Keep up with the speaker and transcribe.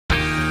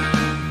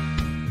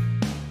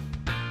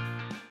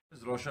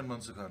Roshan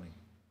Mansukhani.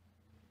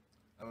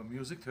 I'm a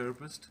music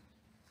therapist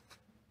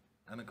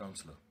and a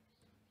counselor.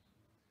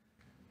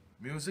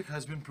 Music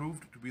has been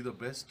proved to be the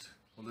best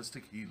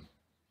holistic heal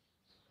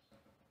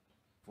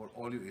for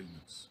all your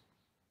ailments.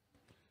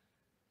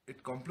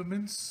 It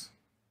complements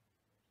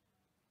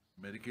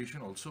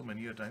medication also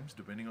many a times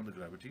depending on the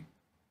gravity.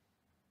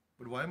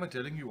 But why am I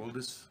telling you all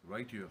this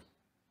right here?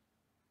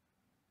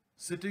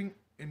 Sitting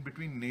in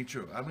between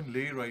nature, I'm in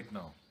Leh right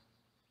now.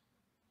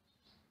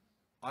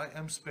 I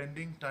am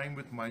spending time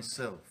with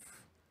myself.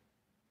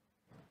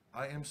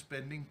 I am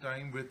spending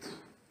time with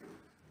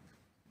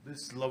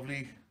this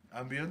lovely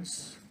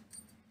ambience.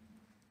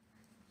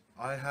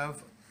 I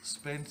have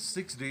spent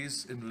 6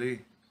 days in Leh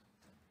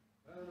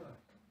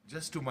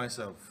just to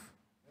myself,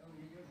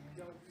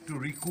 to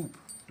recoup,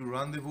 to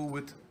rendezvous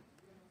with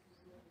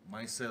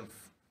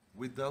myself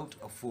without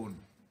a phone.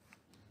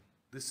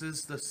 This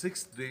is the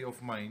 6th day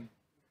of mine,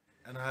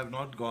 and I have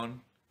not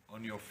gone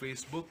on your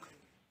Facebook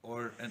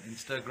or an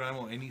Instagram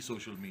or any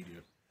social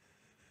media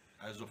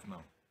as of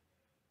now.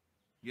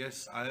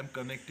 Yes, I am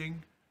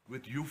connecting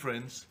with you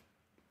friends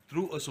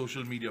through a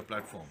social media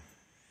platform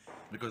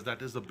because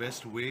that is the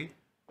best way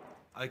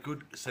I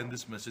could send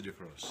this message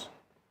across.